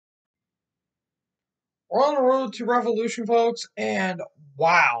We're on the road to Revolution, folks, and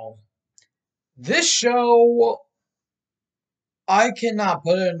wow, this show, I cannot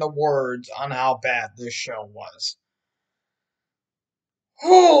put it into words on how bad this show was.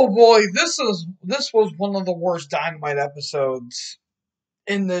 Oh boy, this was one of the worst Dynamite episodes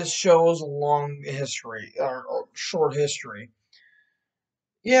in this show's long history, or short history.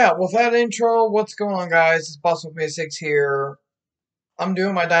 Yeah, with that intro, what's going on, guys? It's Boss6 here. I'm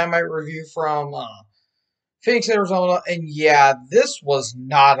doing my Dynamite review from Phoenix, Arizona, and yeah, this was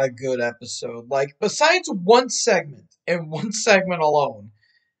not a good episode. Like, besides one segment, and one segment alone,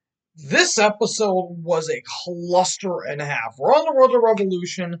 this episode was a cluster and a half. We're on the road to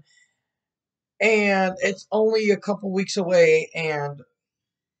Revolution, and it's only a couple weeks away, and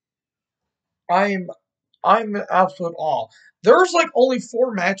I'm I'm in absolute awe. There's like only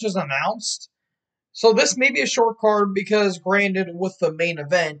 4 matches announced, so this may be a short card because, granted, with the main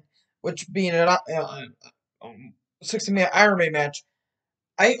event, which being an 60-minute Iron Man match,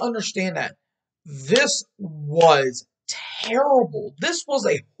 I understand that. This was terrible. This was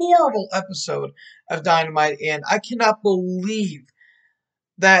a horrible episode of Dynamite, and I cannot believe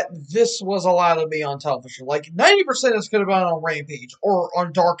that this was allowed to be on television. Like, 90% of this could have been on Rampage, or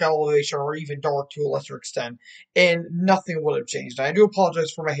on Dark Elevation, or even Dark to a lesser extent, and nothing would have changed. I do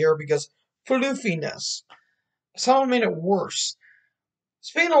apologize for my hair because floofiness. Someone made it worse.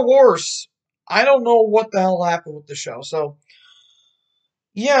 Speaking of worse, I don't know what the hell happened with the show, so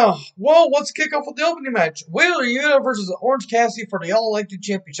yeah, well, let's kick off with the opening match. Wheeler Yuta versus Orange Cassidy for the All Elected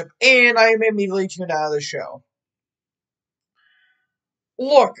Championship, and I am immediately tuned out of the show.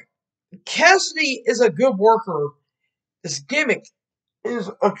 Look, Cassidy is a good worker. This gimmick is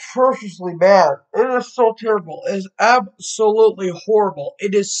atrociously bad. It is so terrible. It is absolutely horrible.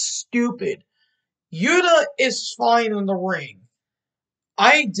 It is stupid. Yuta is fine in the ring.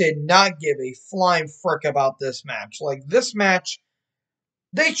 I did not give a flying frick about this match. Like, this match,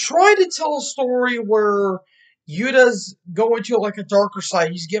 they try to tell a story where Yuta's going to like a darker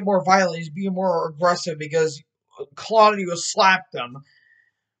side. He's getting more violent. He's being more aggressive because Claudio slapped him.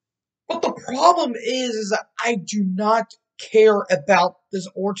 But the problem is that I do not care about this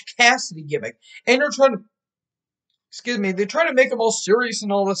Orange Cassidy gimmick. And they're trying to make him all serious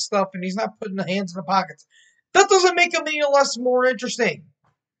and all this stuff, and he's not putting the hands in the pockets. That doesn't make him any less more interesting.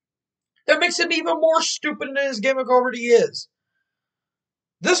 That makes him even more stupid than his gimmick already is.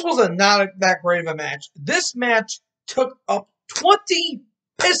 This was not that great of a match. This match took up 20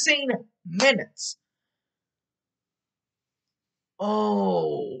 pissing minutes.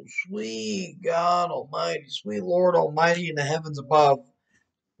 Oh, sweet God Almighty, sweet Lord Almighty in the heavens above.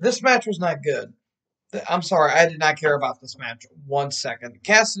 This match was not good. I'm sorry, I did not care about this match 1 second.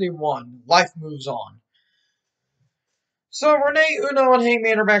 Cassidy won. Life moves on. So Renee, Uno, and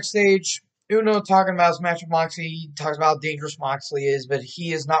Hangman are backstage. Uno talking about his match with Moxley. He talks about how dangerous Moxley is, but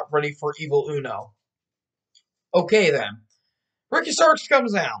he is not ready for evil Uno. Okay then. Ricky Starks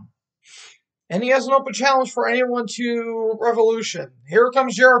comes down. And he has an open challenge for anyone to Revolution. Here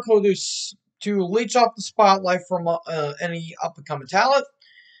comes Jericho to leech off the spotlight from any up-and-coming talent.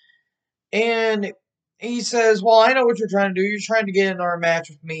 And he says, well, I know what you're trying to do. You're trying to get in our match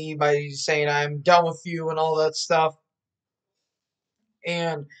with me by saying I'm done with you and all that stuff.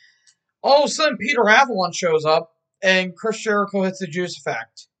 And all of a sudden, Peter Avalon shows up, and Chris Jericho hits the juice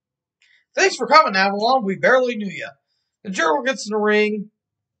effect. Thanks for coming, Avalon. We barely knew you. And Jericho gets in the ring,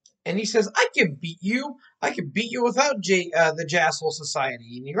 and he says, I can beat you. I can beat you without the Jassel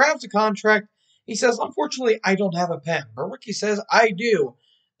Society. And he grabs a contract. He says, unfortunately, I don't have a pen. But Ricky says, I do.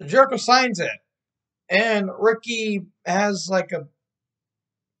 And Jericho signs it. And Ricky has like a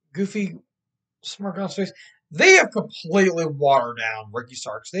goofy smirk on his face. They have completely watered down Ricky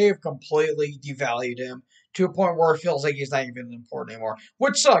Starks. They have completely devalued him to a point where it feels like he's not even important anymore,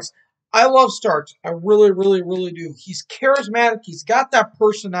 which sucks. I love Starks. I really, really, really do. He's charismatic. He's got that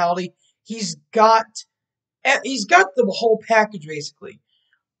personality. He's got the whole package, basically.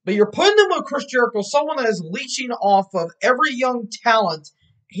 But you're putting him with Chris Jericho, someone that is leeching off of every young talent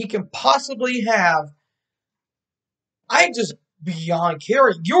he can possibly have. I just beyond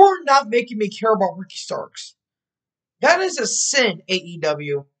caring. You're not making me care about Ricky Starks. That is a sin,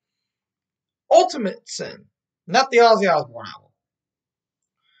 AEW. Ultimate sin. Not the Ozzy Osbourne album.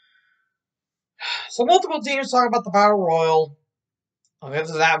 So multiple teams talk about the Battle Royal. I'll get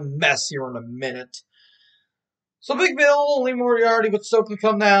to that mess here in a minute. So Big Bill, Lee Moriarty with Stokely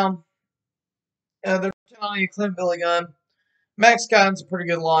come down. They're telling you Clint Billy Gunn. Max got some pretty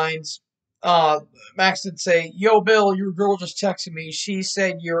good lines. Max did say, yo, Bill, your girl just texted me. She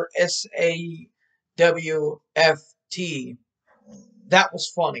said you're SAWFT. That was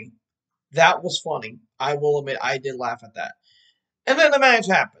funny. That was funny. I will admit, I did laugh at that. And then the match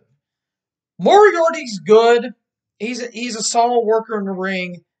happened. Moriarty's good. He's a solid worker in the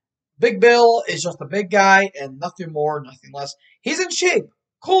ring. Big Bill is just a big guy and nothing more, nothing less. He's in shape.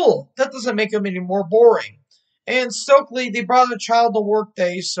 Cool. That doesn't make him any more boring. And Stokely, they brought a child to work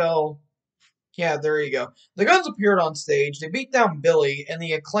day, so yeah, there you go. The Guns appeared on stage. They beat down Billy, and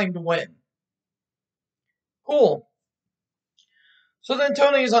the Acclaimed win. Cool. So then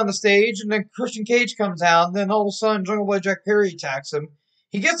Tony's on the stage, and then Christian Cage comes out, and then all of a sudden Jungle Boy Jack Perry attacks him.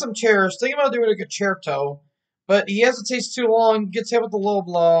 He gets some chairs, thinking about doing like a chair toe, but he hesitates too long, gets hit with a low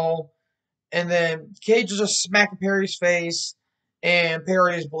blow, and then Cage is just smacking Perry's face, and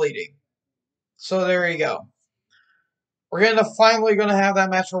Perry is bleeding. So there you go. We're finally going to have that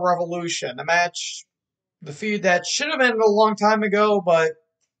match for Revolution. The feud that should have ended a long time ago, but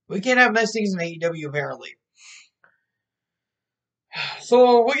we can't have nice things in AEW apparently.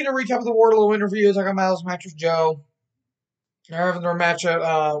 So we're going to recap the Wardlow interview, talking about his match with Joe. They're having their match at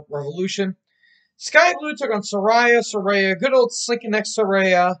Revolution. Sky Blue took on Saraya, good old slinking next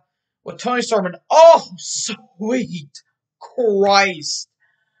Saraya with Tony Storm. Oh, sweet Christ.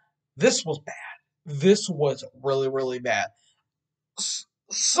 This was bad. This was really, really bad.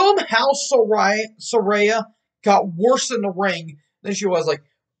 Somehow Saraya got worse in the ring than she was. Like,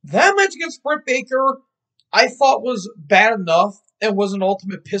 that match against Britt Baker, I thought was bad enough and was an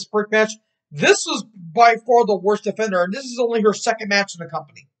ultimate piss break match. This was by far the worst defender, and this is only her second match in the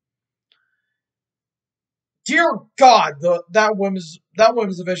company. Dear God, that women's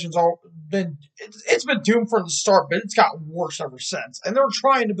division's been doomed from the start, but it's gotten worse ever since. And they're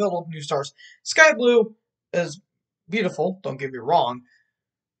trying to build up new stars. Sky Blue is beautiful, don't get me wrong.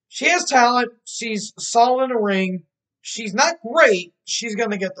 She has talent. She's solid in the ring. She's not great. She's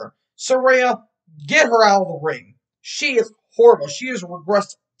gonna get there. Saraya, get her out of the ring. She is horrible. She has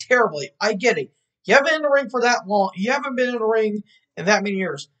regressed terribly. I get it. You haven't been in the ring for that long. You haven't been in the ring in that many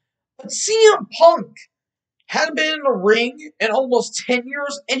years. But CM Punk hadn't been in the ring in almost 10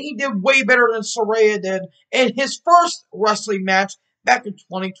 years, and he did way better than Saraya did in his first wrestling match back in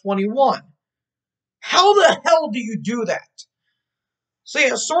 2021. How the hell do you do that? So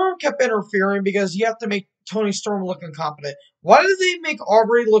yeah, Storm kept interfering because you have to make Tony Storm look incompetent. Why did they make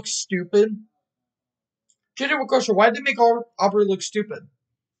Aubrey look stupid? Genuine question, why did they make Aubrey look stupid?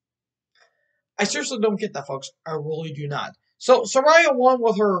 I seriously don't get that, folks. I really do not. So Saraya won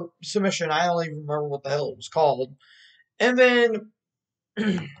with her submission. I don't even remember what the hell it was called. And then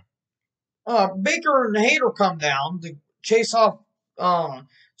Baker and Hayter come down to chase off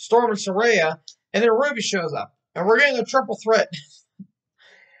Storm and Saraya. And then Ruby shows up. And we're getting a triple threat.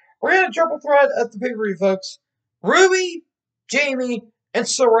 We're getting a triple threat at the pay-per-view, folks. Ruby, Jamie, and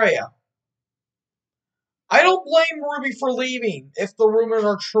Saraya. I don't blame Ruby for leaving if the rumors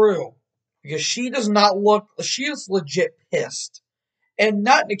are true. Because she does not look... She is legit pissed. And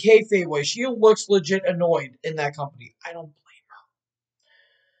not in a kayfabe way. She looks legit annoyed in that company. I don't blame her.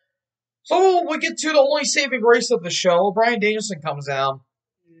 So we get to the only saving grace of the show. Bryan Danielson comes down.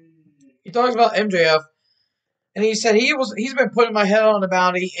 He talks about MJF. And he said he's been putting my head on a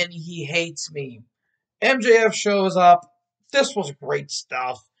bounty and he hates me. MJF shows up. This was great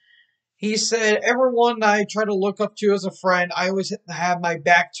stuff. He said, everyone I try to look up to as a friend, I always have my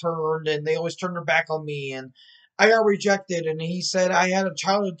back turned and they always turn their back on me. And I got rejected. And he said, I had a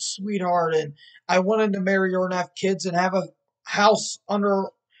childhood sweetheart and I wanted to marry her and have kids and have a house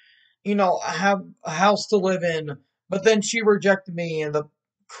have a house to live in. But then she rejected me and the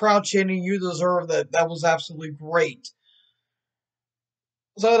crowd chanting, you deserve that. That was absolutely great.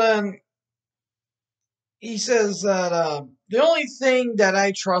 So then he says that the only thing that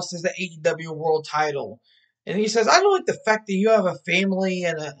I trust is the AEW World Title. And he says, I don't like the fact that you have a family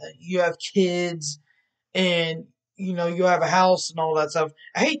and you have kids and, you have a house and all that stuff.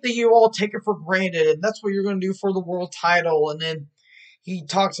 I hate that you all take it for granted and that's what you're going to do for the World Title. And then he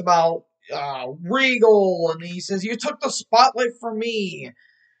talks about Regal and he says, you took the spotlight from me.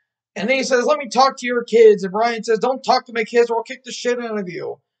 And then he says, let me talk to your kids. And Bryan says, don't talk to my kids or I'll kick the shit out of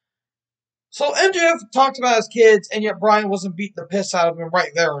you. So MJF talks about his kids, and yet Bryan wasn't beating the piss out of him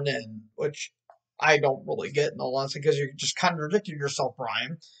right there and then, which I don't really get in all honesty because you're just contradicting yourself,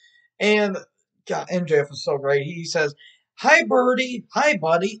 Bryan. And God, MJF is so great. He says, hi, Birdie. Hi,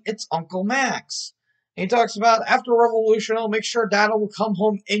 buddy. It's Uncle Max. And he talks about after Revolution, I'll make sure Dada will come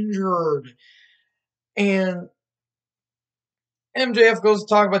home injured. And MJF goes to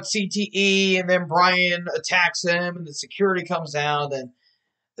talk about CTE, and then Bryan attacks him, and the security comes out, and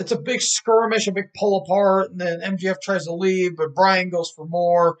it's a big skirmish, a big pull apart, and then MJF tries to leave, but Bryan goes for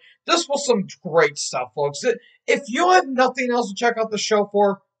more. This was some great stuff, folks. If you have nothing else to check out the show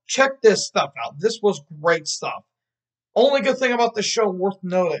for, check this stuff out. This was great stuff. Only good thing about the show worth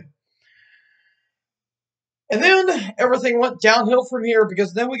noting. And then everything went downhill from here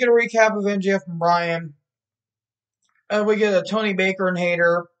because then we get a recap of MJF and Bryan. And we get a Tony Baker and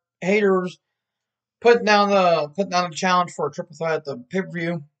Haters putting down the challenge for a triple threat at the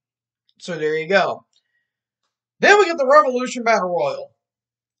pay-per-view. So there you go. Then we get the Revolution Battle Royal.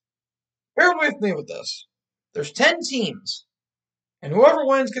 Bear with me with this. There's 10 teams. And whoever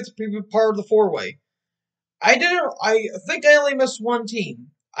wins gets to be part of the four-way. I think I only missed one team.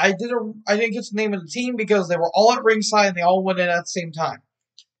 I didn't get to name of the team because they were all at ringside and they all went in at the same time.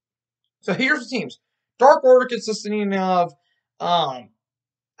 So here's the teams. Dark Order consisting of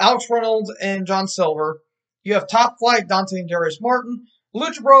Alex Reynolds and John Silver. You have Top Flight, Dante and Darius Martin.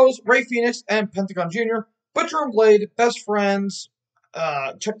 Lucha Bros, Ray Phoenix and Pentagon Jr. Butcher and Blade, Best Friends,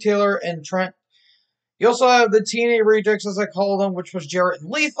 Chuck Taylor and Trent. You also have the TNA Rejects, as I call them, which was Jarrett and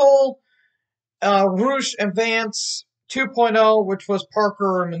Lethal. Roosh and Vance 2.0, which was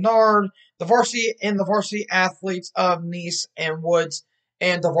Parker and Menard. The varsity athletes of Nice and Woods.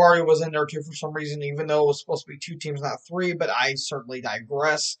 And Daivari was in there too for some reason, even though it was supposed to be 2 teams, not 3, but I certainly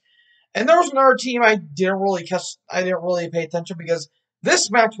digress. And there was another team I didn't really pay attention because this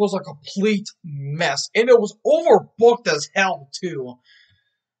match was a complete mess. And it was overbooked as hell, too.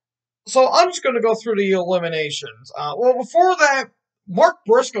 So I'm just going to go through the eliminations. Before that, Mark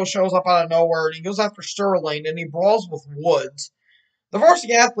Briscoe shows up out of nowhere and he goes after Sterling and he brawls with Woods. The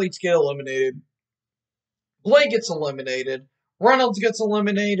varsity athletes get eliminated. Blake gets eliminated. Reynolds gets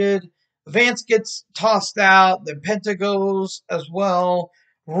eliminated. Vance gets tossed out. Then Penta goes as well.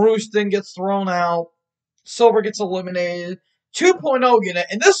 Rooston gets thrown out. Silver gets eliminated. 2.0 get it.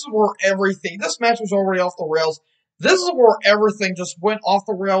 And this is where this match was already off the rails. This is where everything just went off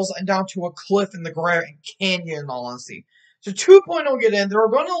the rails and down to a cliff in the Grand Canyon, in all honesty. So 2.0 get in. They were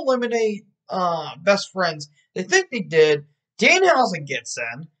going to eliminate Best Friends. They think they did. Danhausen gets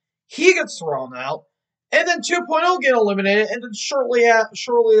in. He gets thrown out. And then 2.0 get eliminated. And then shortly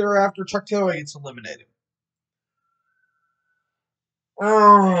thereafter, Chuck Taylor gets eliminated.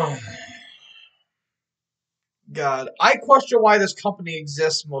 Oh, God. I question why this company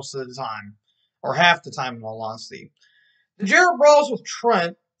exists most of the time. Or half the time, in all honesty. The Jarrett brawls with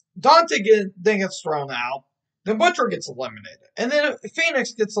Trent. Dante then gets thrown out. Then Butcher gets eliminated. And then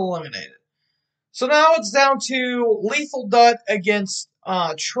Phoenix gets eliminated. So now it's down to Lethal Dutt against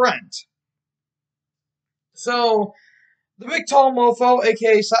Trent. So the big tall mofo,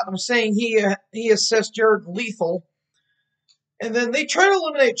 a.k.a. Satnam Singh, he assists Jared Lethal. And then they try to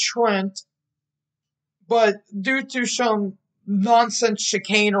eliminate Trent. But due to some nonsense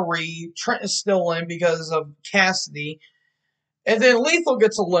chicanery, Trent is still in because of Cassidy. And then Lethal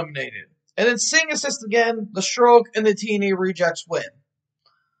gets eliminated. And then Singh assists again, the Stroke, and the TNA Rejects win.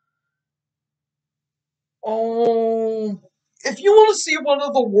 Oh, if you want to see one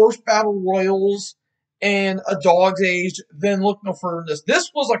of the worst battle royals in a dog's age, then look no further than this.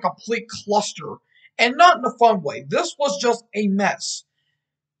 This was a complete cluster. And not in a fun way. This was just a mess.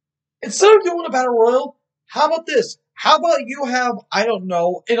 Instead of doing a battle royal, how about this? How about you have, I don't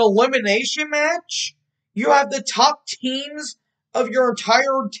know, an elimination match? You have the top teams of your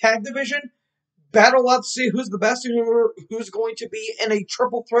entire tag division battle out to see who's the best and who's going to be in a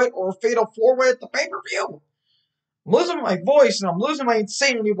triple threat or a fatal 4-way at the pay-per-view. I'm losing my voice and I'm losing my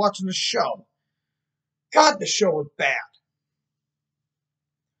insanity watching the show. God, the show was bad.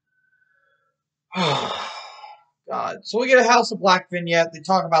 God. So we get a House of Black vignette. They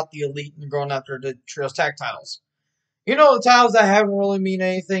talk about the Elite and going after the Trios tag titles. You know the titles that haven't really mean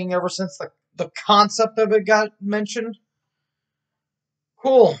anything ever since the concept of it got mentioned?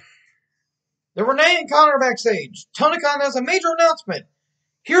 Cool. The Renee and Connor backstage. Tony Khan has a major announcement.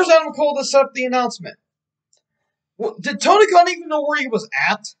 Here's Adam Cole to set up the announcement. Well, did Tony Khan even know where he was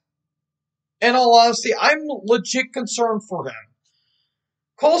at? In all honesty, I'm legit concerned for him.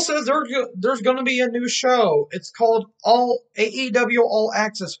 Cole says there's going to be a new show. It's called AEW All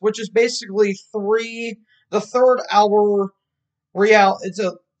Access, which is basically the third hour reality. It's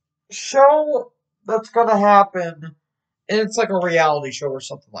a show that's going to happen, and it's like a reality show or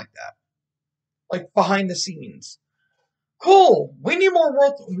something like that. Like behind the scenes. Cool. We need more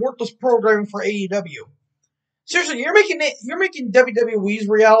worthless programming for AEW. Seriously, you're making WWE's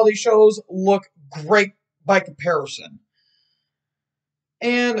reality shows look great by comparison.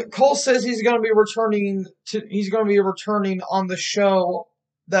 And Cole says he's going to be returning on the show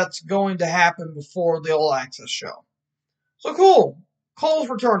that's going to happen before the All Access show. So cool. Cole's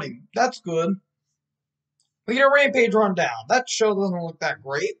returning. That's good. We get a Rampage rundown. That show doesn't look that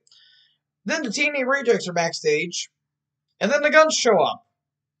great. Then the TNA Rejects are backstage. And then the Guns show up.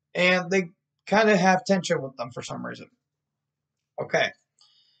 And they kind of have tension with them for some reason. Okay.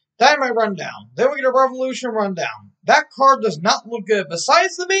 Dynamite rundown. Then we get a Revolution rundown. That card does not look good.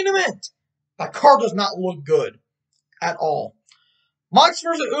 Besides the main event, that card does not look good at all. Mox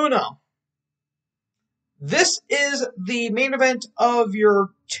versus Uno. This is the main event of your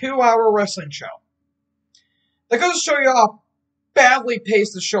 2-hour wrestling show. That goes to show you how badly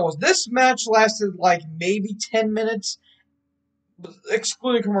paced the show was. This match lasted like maybe 10 minutes,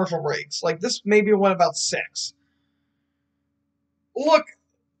 excluding commercial breaks. Like this maybe went about 6. Look,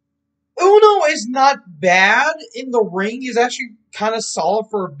 Uno is not bad in the ring. He's actually kind of solid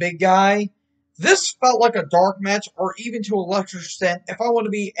for a big guy. This felt like a dark match, or even to a lesser extent, if I want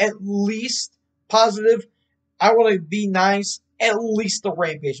to be at least positive, I want to be nice, at least the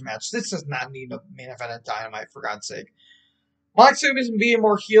Rampage match. This does not need a main event of Dynamite, for God's sake. Moxley was being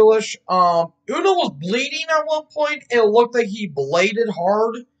more heelish. Uno was bleeding at one point. It looked like he bladed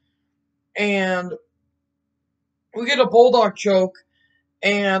hard. And we get a Bulldog choke.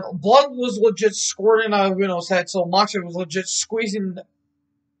 And blood was legit squirting out of Uno's head. So Moxley was legit squeezing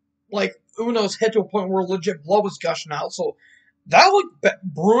like Uno's head to a point where legit blood was gushing out. So that looked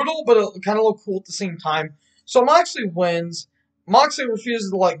brutal, but it kind of looked cool at the same time. So Moxley wins. Moxley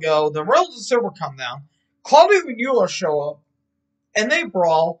refuses to let go. Then Reynolds and Silver come down. Claudio and Euler show up. And they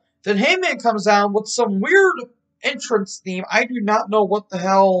brawl. Then Heyman comes down with some weird entrance theme. I do not know what the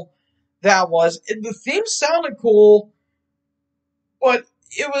hell that was. And the theme sounded cool, but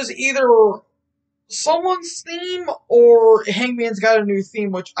it was either someone's theme or Hangman's got a new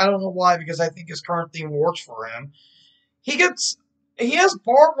theme, which I don't know why, because I think his current theme works for him. He has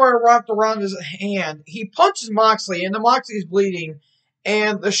barbed wire wrapped around his hand. He punches Moxley, and the Moxley's bleeding,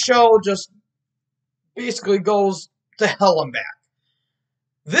 and the show just basically goes to hell and back.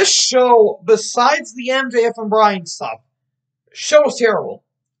 This show, besides the MJF and Bryan stuff, show was terrible.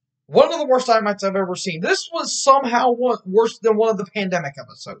 One of the worst Dynamites I've ever seen. This was somehow worse than one of the pandemic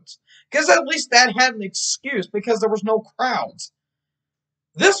episodes. Because at least that had an excuse, because there was no crowds.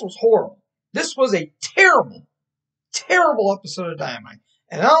 This was horrible. This was a terrible, terrible episode of Dynamite.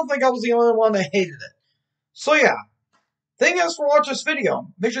 And I don't think I was the only one that hated it. So yeah. Thank you guys for watching this video.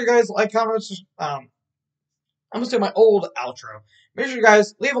 Make sure you guys like, comment, I'm going to say my old outro. Make sure you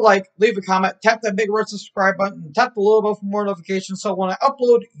guys leave a like, leave a comment, tap that big red subscribe button, and tap the little bell for more notifications so when I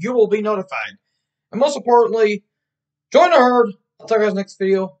upload, you will be notified. And most importantly, join the herd. I'll talk to you guys next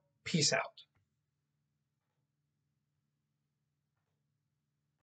video. Peace out.